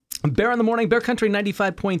Bear in the Morning, Bear Country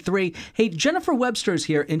 95.3. Hey, Jennifer Webster's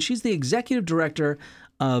here, and she's the executive director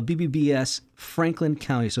of BBBS Franklin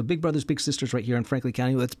County. So Big Brothers Big Sisters right here in Franklin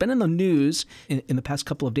County. That's been in the news in the past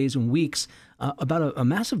couple of days and weeks about a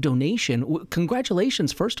massive donation.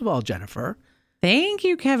 Congratulations, first of all, Jennifer. Thank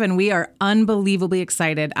you, Kevin. We are unbelievably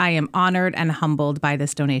excited. I am honored and humbled by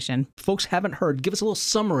this donation. Folks haven't heard. Give us a little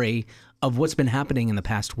summary of what's been happening in the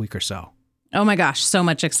past week or so. Oh my gosh, so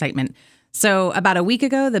much excitement. So about a week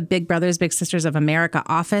ago, the Big Brothers Big Sisters of America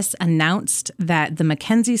office announced that the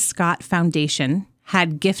Mackenzie Scott Foundation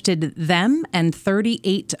had gifted them and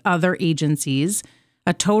 38 other agencies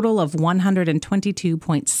a total of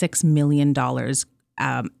 $122.6 million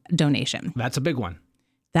donation. That's a big one.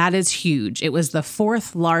 That is huge. It was the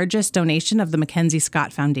fourth largest donation of the Mackenzie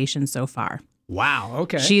Scott Foundation so far. Wow.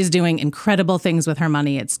 Okay. She's doing incredible things with her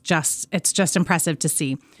money. It's just impressive to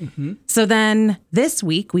see. Mm-hmm. So then this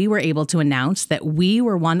week, we were able to announce that we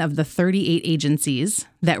were one of the 38 agencies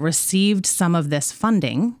that received some of this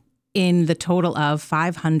funding in the total of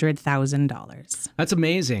 $500,000. That's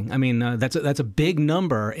amazing. I mean, that's a big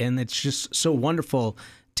number, and it's just so wonderful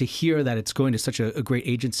to hear that it's going to such a great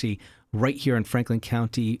agency right here in Franklin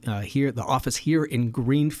County, here the office here in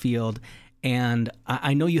Greenfield. And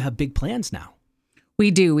I know you have big plans now. We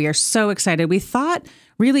do. We are so excited. We thought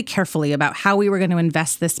really carefully about how we were going to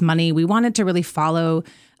invest this money. We wanted to really follow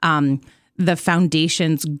the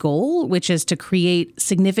foundation's goal, which is to create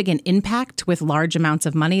significant impact with large amounts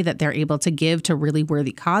of money that they're able to give to really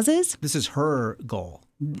worthy causes. This is her goal.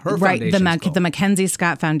 Her right, goal. The Mackenzie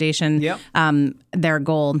Scott Foundation, yep. Their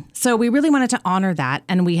goal. So we really wanted to honor that,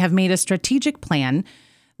 and we have made a strategic plan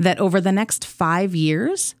that over the next 5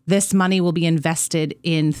 years, this money will be invested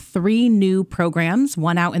in 3 new programs,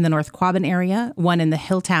 one out in the North Quabbin area, one in the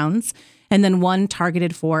Hill Towns, and then one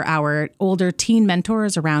targeted for our older teen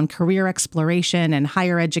mentors around career exploration and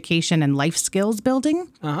higher education and life skills building.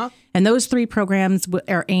 Uh-huh. And those 3 programs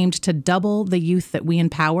are aimed to double the youth that we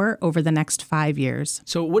empower over the next 5 years.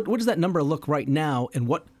 So what does that number look right now, and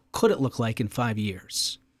what could it look like in 5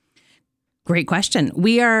 years? Great question.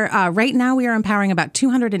 We are right now we are empowering about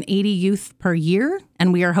 280 youth per year,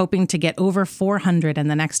 and we are hoping to get over 400 in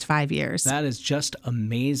the next 5 years. That is just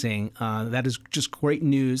amazing. That is just great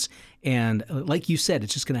news. And like you said,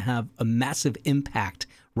 it's just going to have a massive impact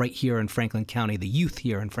right here in Franklin County, the youth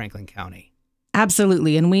here in Franklin County.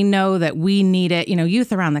 Absolutely. And we know that we need it. You know,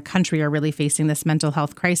 youth around the country are really facing this mental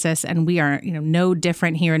health crisis, and we are, no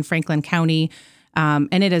different here in Franklin County.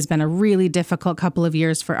 And it has been a really difficult couple of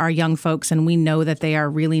years for our young folks, and we know that they are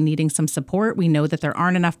really needing some support. We know that there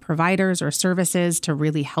aren't enough providers or services to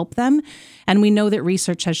really help them. And we know that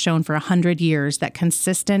research has shown for 100 years that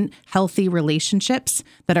consistent, healthy relationships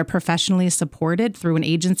that are professionally supported through an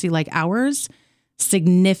agency like ours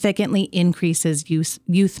significantly increases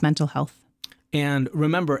youth mental health. And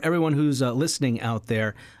remember, everyone who's listening out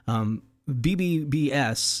there,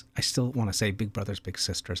 BBBS, I still want to say Big Brothers Big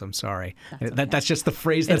Sisters. I'm sorry. That's just the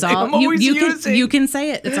phrase that I'm always using. You can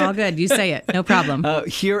say it. It's all good. You say it. No problem.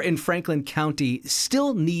 Here in Franklin County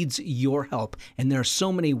still needs your help. And there are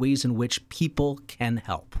so many ways in which people can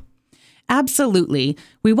help. Absolutely.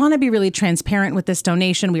 We want to be really transparent with this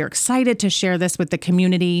donation. We are excited to share this with the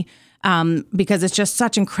community because it's just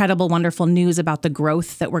such incredible, wonderful news about the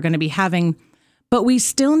growth that we're going to be having. But we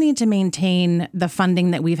still need to maintain the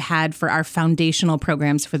funding that we've had for our foundational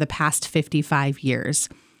programs for the past 55 years.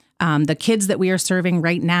 The kids that we are serving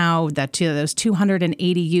right now, those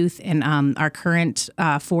 280 youth in our current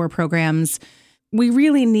 4 programs, we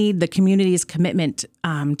really need the community's commitment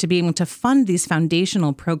to be able to fund these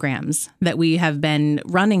foundational programs that we have been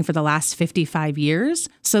running for the last 55 years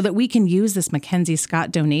so that we can use this Mackenzie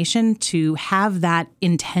Scott donation to have that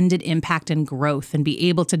intended impact and growth and be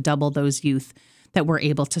able to double those youth that we're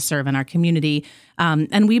able to serve in our community.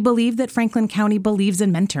 And we believe that Franklin County believes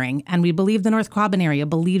in mentoring, and we believe the North Quabbin area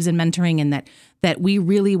believes in mentoring, and that we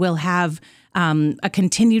really will have a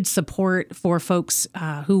continued support for folks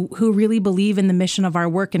who really believe in the mission of our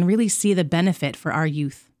work and really see the benefit for our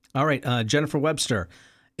youth. All right, Jennifer Webster,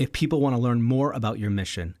 if people want to learn more about your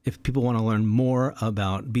mission, if people want to learn more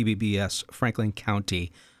about BBBS Franklin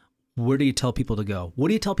County, where do you tell people to go? What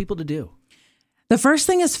do you tell people to do? The first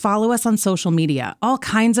thing is follow us on social media. All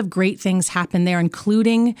kinds of great things happen there,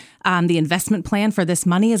 including the investment plan for this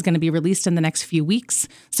money is going to be released in the next few weeks.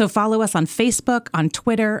 So follow us on Facebook, on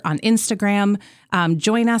Twitter, on Instagram.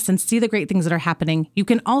 Join us and see the great things that are happening. You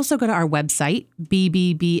can also go to our website,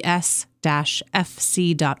 bbbs-fc.org,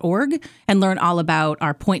 and learn all about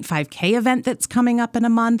our 0.5K event that's coming up in a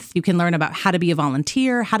month. You can learn about how to be a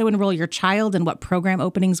volunteer, how to enroll your child, and what program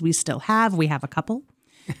openings we still have. We have a couple.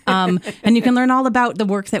 And you can learn all about the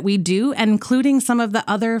work that we do, including some of the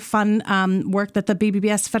other fun work that the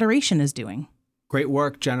BBBS Federation is doing. Great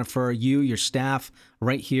work, Jennifer. You, your staff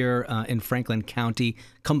right here in Franklin County.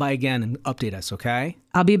 Come by again and update us, okay?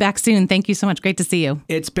 I'll be back soon. Thank you so much. Great to see you.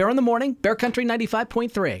 It's Bear in the Morning, Bear Country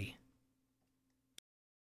 95.3.